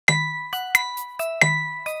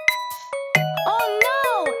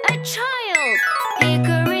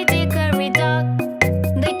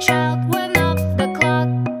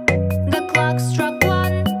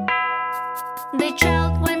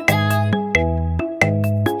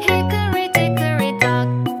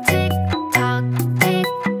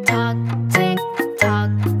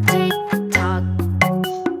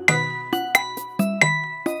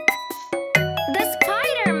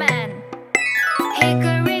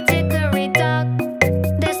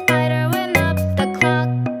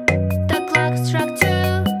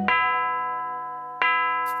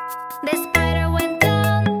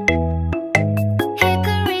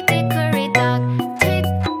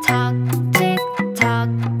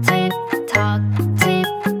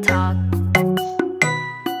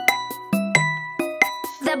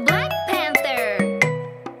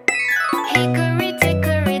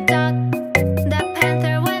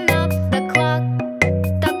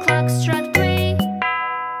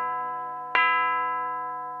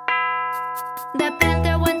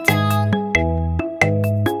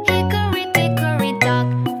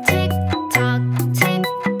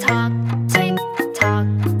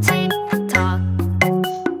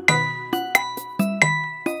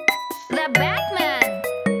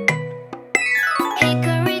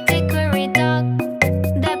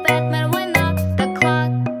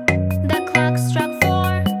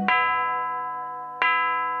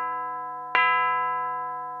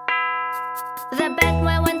The bed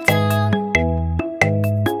went down.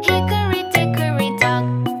 Hickory dickory dock.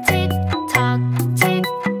 Tick tock, tick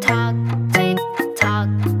tock, tick tock,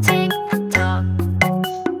 tick tock.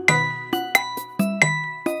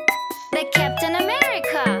 The Captain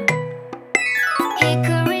America.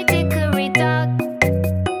 Hickory dickory dock.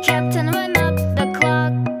 Captain went up the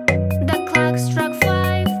clock. The clock struck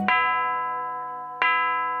 5.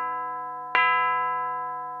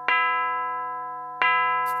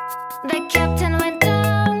 The captain went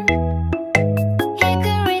down.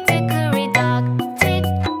 Hickory dickory dock. Tick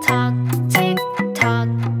tock, tick tock,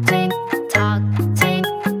 tick tock, tick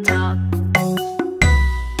tock.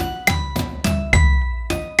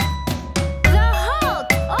 The Hulk!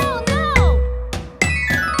 Oh no!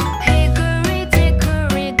 Hickory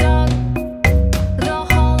dickory dock. The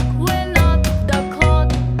Hulk went up the clock.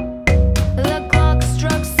 The clock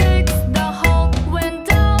struck 6. The Hulk went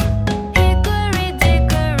down. Hickory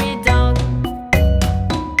dickory dock.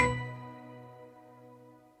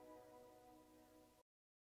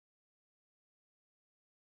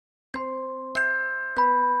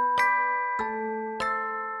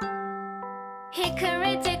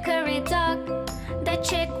 Hickory dickory dock. The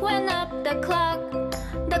chick went up the clock.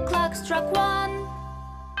 The clock struck 1.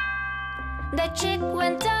 The chick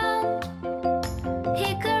went down.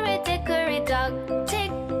 Hickory dickory dock.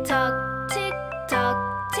 Tick tock, tick tock,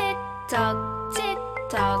 tick tock, tick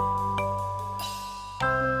tock.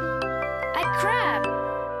 A crab.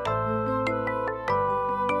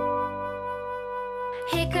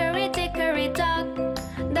 Hickory dickory dock.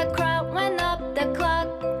 The crab went up the clock.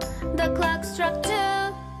 The clock struck 2.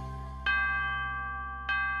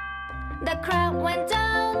 The crab went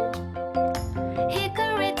down.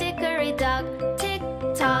 Hickory dickory dock. Tick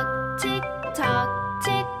tock, tick tock,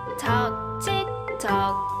 tick tock, tick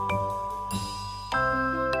tock.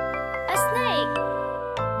 A snake.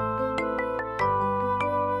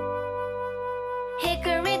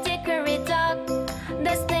 Hickory dickory dock.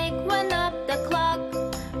 The snake went up the clock.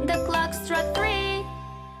 The clock struck 3.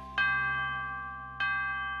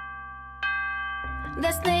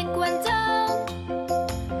 The snake went down.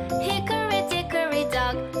 Hickory dickory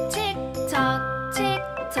dock. Tick tock, tick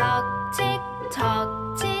tock, tick tock,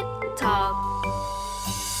 tick tock.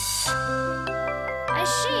 A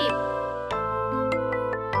sheep.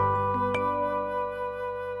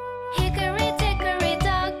 Hickory dickory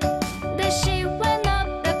dock. The sheep went up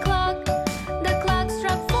the clock. The clock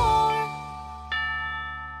struck 4.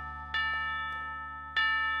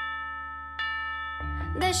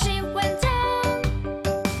 The sheep went down.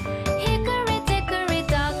 Hickory dickory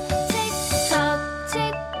dock. Tick tock,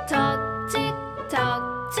 tick tock, tick tock,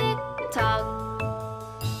 tick tock.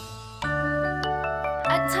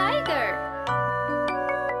 A tiger.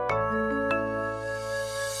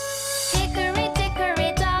 Hickory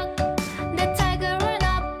dickory dock. The tiger ran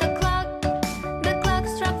up the clock. The clock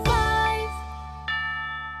struck 5.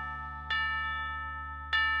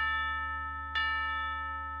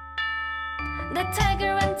 The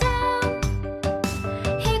tiger went down.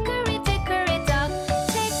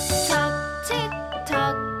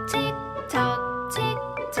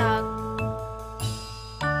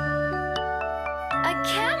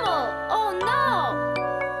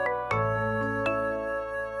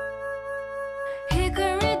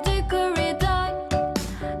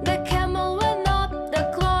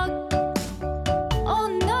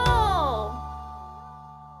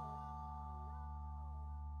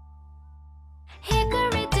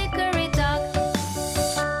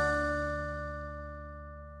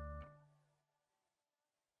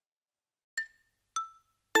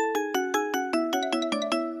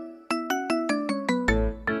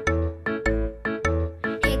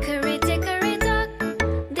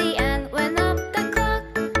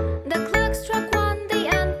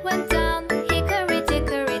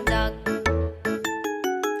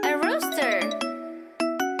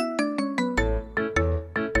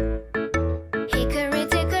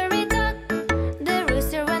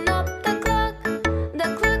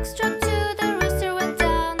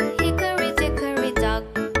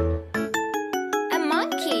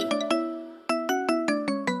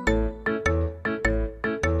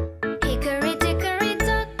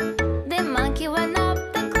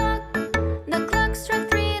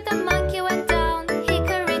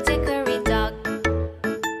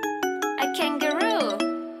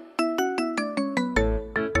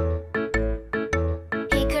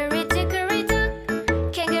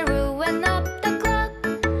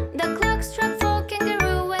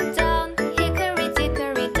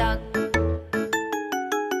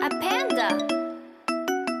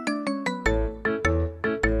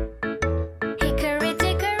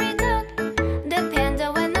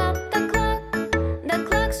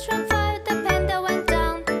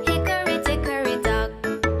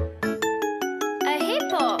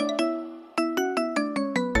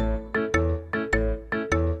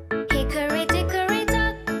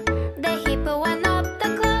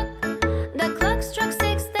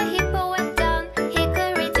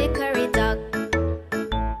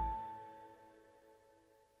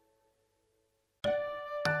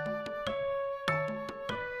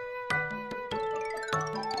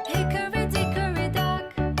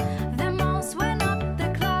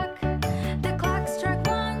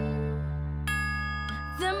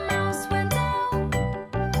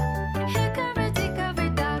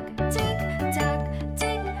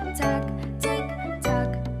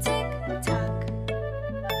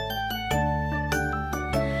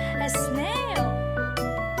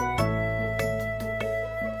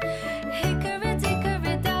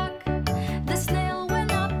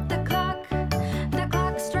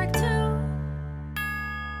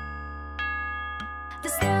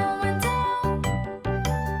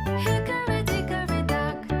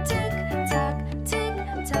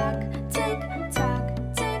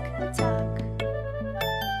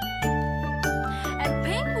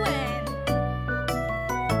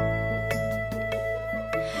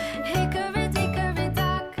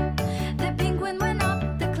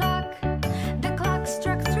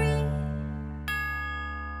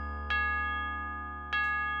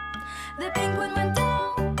 The penguin went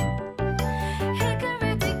down.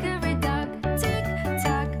 Hickory dickory dock, tick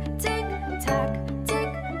tock, tick tock, tick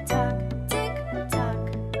tock, tick tock.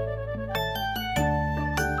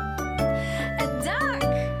 A duck.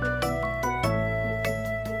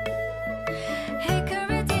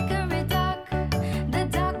 Hickory dickory dock, the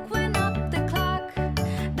duck went up the clock.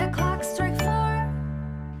 The clock struck 4.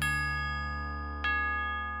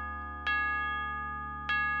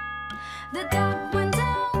 The duck went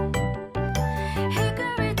down.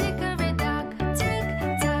 Hickory dickory dock, tick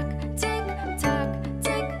tock, tick tock,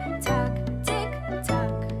 tick tock, tick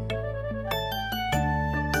tock.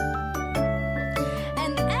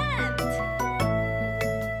 An ant.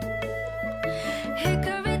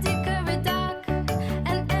 Hickory dickory dock,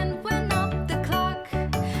 an ant went up the clock.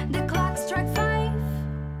 The clock struck 5.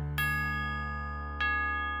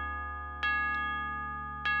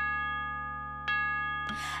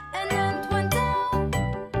 An ant went down.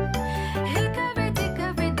 Hickory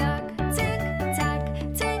dickory dock, tick tock,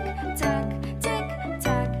 tick tock, tick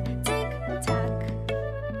tock, tick tock.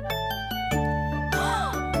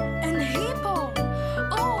 An hippo!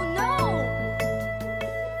 Oh no!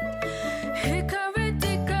 Hickory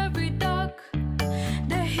dickory dock,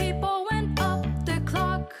 the hippo went up the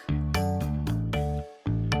clock.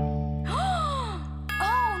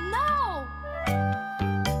 Oh no!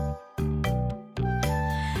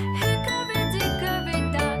 Hickory dickory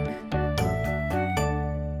dock.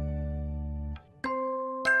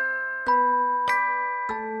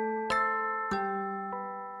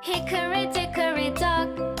 Hickory dickory dock,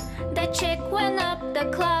 the chick went up the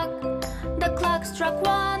clock. The clock struck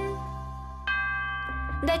 1.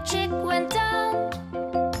 The chick went down.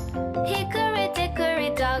 Hickory dickory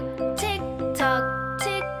dock, tick tock,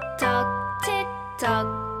 tick tock, tick tock,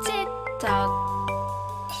 tick tock.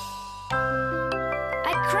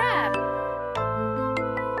 A crab.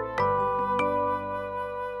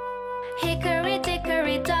 Hickory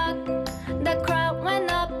dickory dock, the crab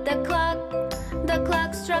went up the clock. The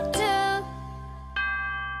clock struck 2.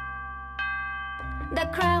 The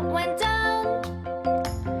crab went down.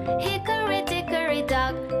 Hickory dickory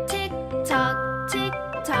dock, tick tock, tick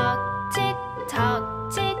tock, tick tock,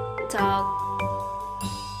 tick tock.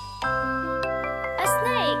 A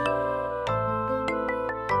snake.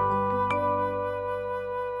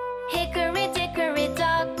 Hickory dickory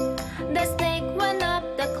dock, the snake went up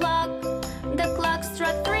the clock. The clock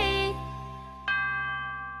struck 3.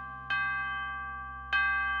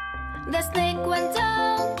 The snake went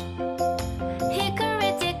down.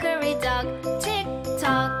 Hickory dickory dock, tick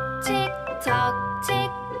tock, tick tock,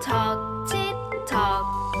 tick tock, tick tock.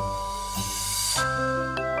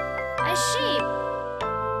 A sheep.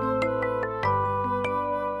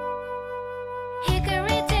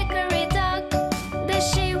 Hickory dickory dock, the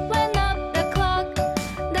sheep went up the clock.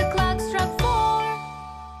 The clock struck 4.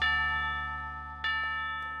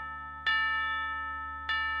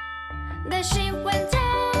 The sheep went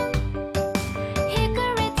down.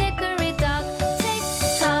 Hickory dickory dock, tick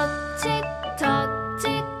tock, tick tock,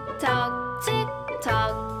 tick tock, tick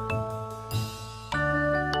tock.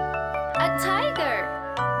 A tiger.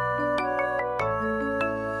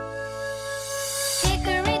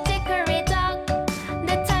 Hickory dickory dock,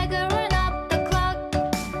 the tiger ran up the clock.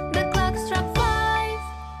 The clock struck 5.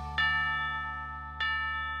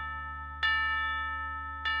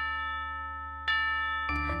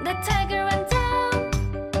 The tiger went down.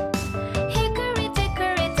 Hickory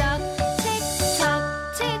dickory dock, tick tock,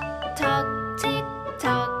 tick tock, tick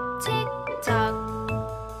tock, tick tock.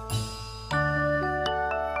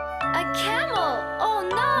 A camel! Oh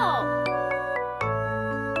no!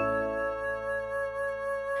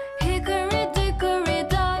 Hickory dickory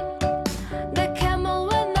dock, the camel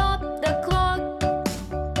went up the clock.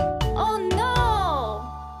 Oh no!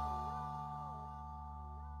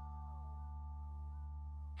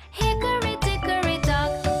 Hickory dickory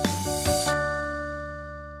dock.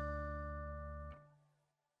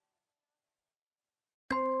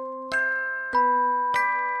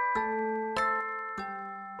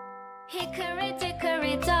 Hickory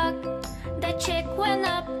dickory dock, the chick went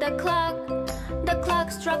up the clock. The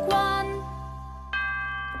clock struck 1.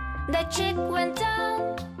 The chick went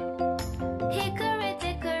down. Hickory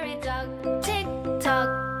dickory dock, tick tock,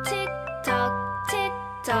 tick tock, tick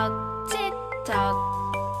tock, tick tock.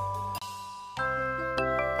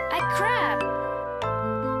 A crab.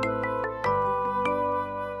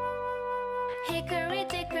 Hickory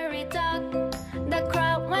dickory dock, the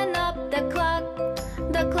crab went up the clock.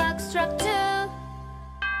 The clock struck 2.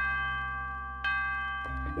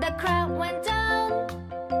 The crab went down.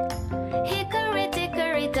 Hickory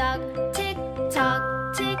dickory dock, tick tock,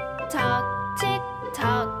 tick tock, tick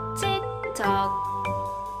tock, tick tock.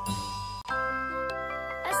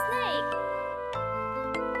 A snake.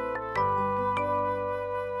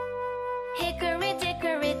 Hickory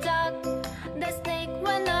dickory dock, the snake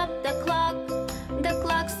went up the clock. The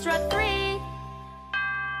clock struck 3.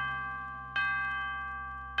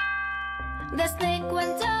 The snake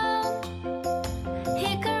went down.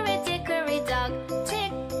 Hickory dickory dock,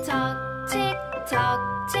 tick tock, tick tock,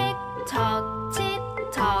 tick tock, tick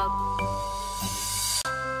tock.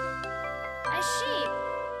 A sheep.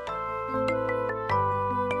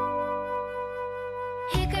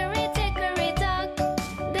 Hickory dickory dock,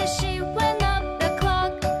 the sheep went up the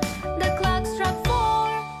clock. The clock struck 4.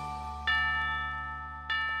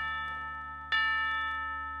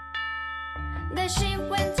 The sheep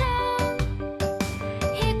went down.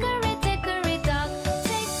 Hickory dickory dock,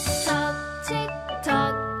 tick tock, tick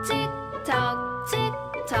tock, tick tock, tick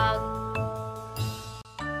tock.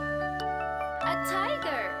 A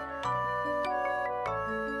tiger.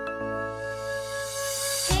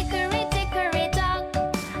 Hickory dickory dock,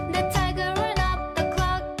 the tiger ran up the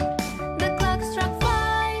clock. The clock struck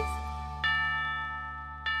 5.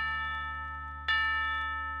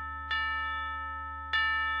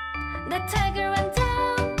 The tiger went down.